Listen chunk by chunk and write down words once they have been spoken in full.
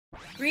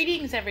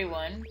Greetings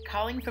everyone,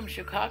 calling from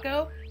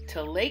Chicago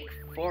to Lake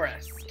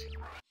Forest.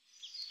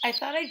 I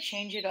thought I'd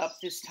change it up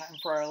this time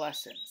for our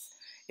lessons.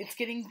 It's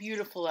getting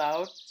beautiful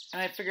out,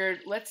 and I figured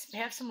let's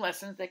have some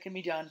lessons that can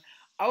be done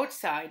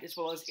outside as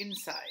well as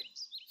inside.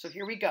 So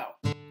here we go.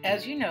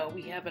 As you know,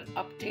 we have an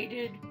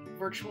updated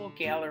virtual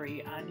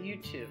gallery on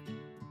YouTube.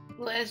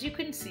 Well, as you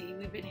can see,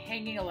 we've been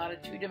hanging a lot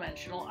of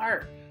two-dimensional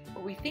art,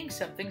 but we think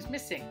something's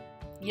missing.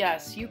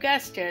 Yes, you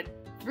guessed it,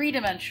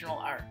 three-dimensional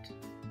art.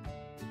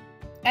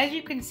 As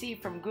you can see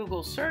from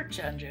Google search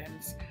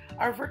engines,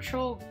 our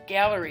virtual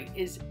gallery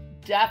is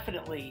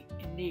definitely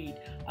in need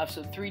of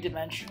some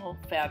three-dimensional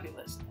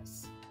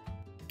fabulousness.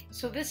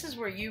 So this is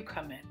where you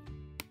come in.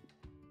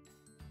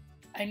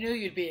 I knew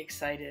you'd be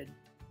excited.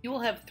 You will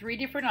have 3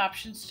 different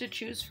options to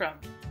choose from.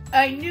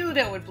 I knew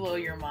that would blow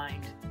your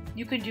mind.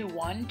 You can do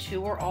 1,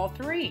 2, or all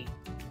 3.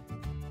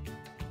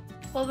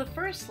 Well, the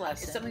first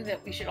lesson is something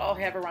that we should all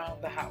have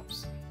around the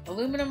house.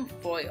 Aluminum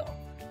foil.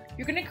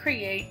 You're going to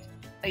create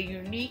a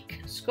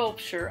unique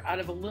sculpture out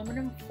of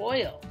aluminum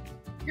foil.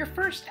 Your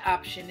first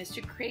option is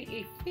to create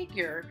a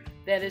figure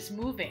that is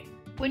moving.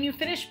 When you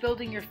finish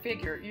building your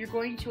figure, you're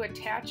going to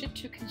attach it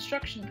to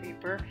construction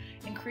paper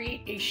and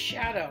create a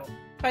shadow.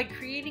 By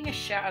creating a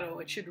shadow,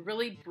 it should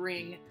really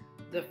bring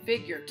the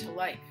figure to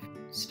life.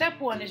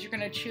 Step 1 is you're going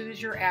to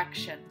choose your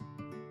action.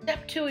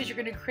 Step 2 is you're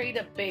going to create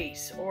a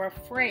base or a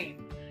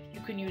frame.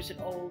 You can use an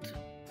old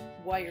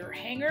wire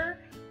hanger,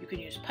 you can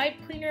use pipe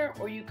cleaner,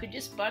 or you could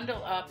just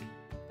bundle up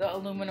the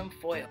aluminum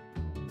foil.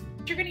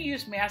 You're going to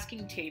use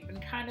masking tape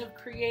and kind of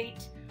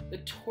create the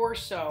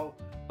torso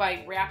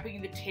by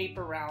wrapping the tape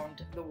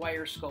around the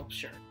wire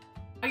sculpture.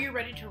 Now you're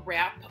ready to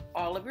wrap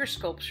all of your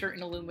sculpture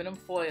in aluminum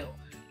foil.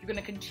 You're going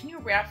to continue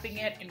wrapping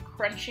it and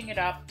crunching it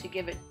up to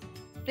give it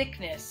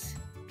thickness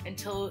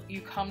until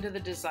you come to the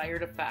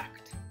desired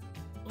effect.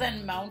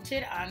 Then mount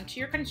it onto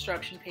your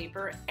construction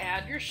paper,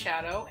 add your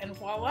shadow, and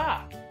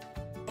voila!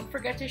 Don't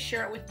forget to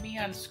share it with me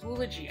on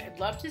Schoology. I'd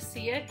love to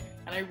see it,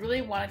 and I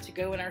really want it to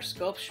go in our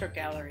sculpture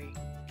gallery.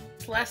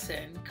 This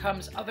lesson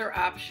comes other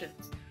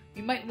options.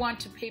 You might want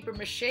to paper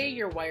mache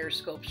your wire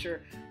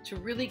sculpture to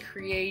really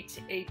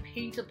create a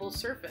paintable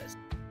surface.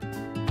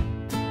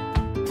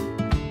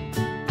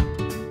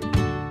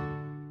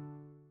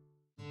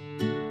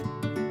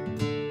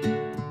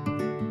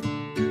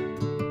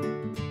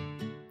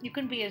 You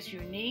can be as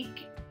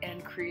unique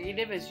and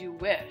creative as you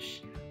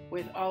wish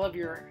with all of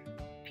your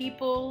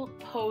people,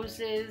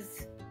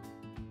 poses,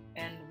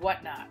 and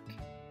whatnot.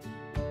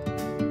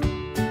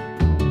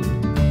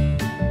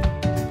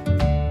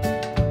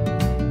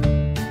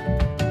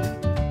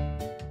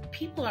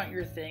 People aren't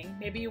your thing.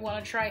 Maybe you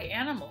want to try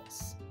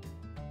animals.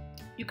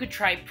 You could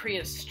try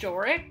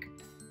prehistoric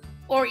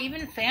or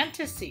even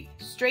fantasy,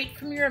 straight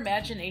from your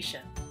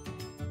imagination.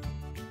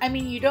 I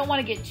mean, you don't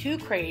want to get too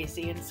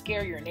crazy and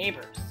scare your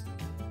neighbors.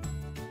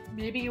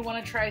 Maybe you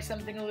want to try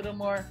something a little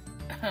more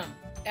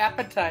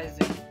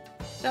appetizing.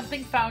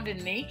 Something found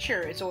in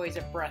nature is always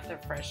a breath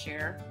of fresh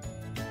air.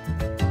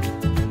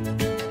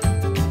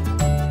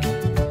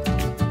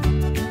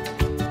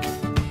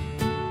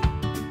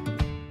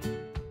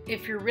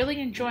 If you're really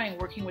enjoying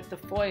working with the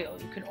foil,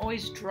 you can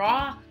always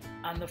draw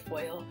on the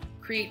foil,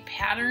 create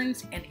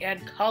patterns, and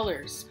add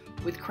colors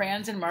with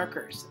crayons and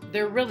markers.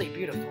 They're really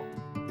beautiful.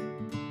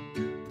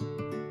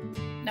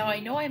 Now I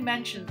know I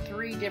mentioned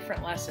 3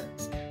 different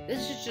lessons.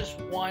 This is just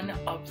one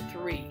of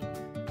 3.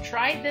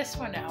 Try this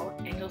one out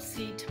and you'll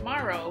see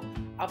tomorrow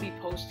I'll be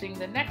posting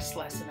the next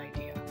lesson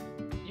idea.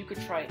 You could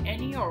try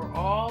any or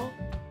all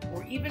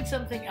or even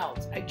something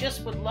else. I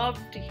just would love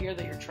to hear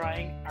that you're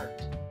trying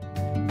art.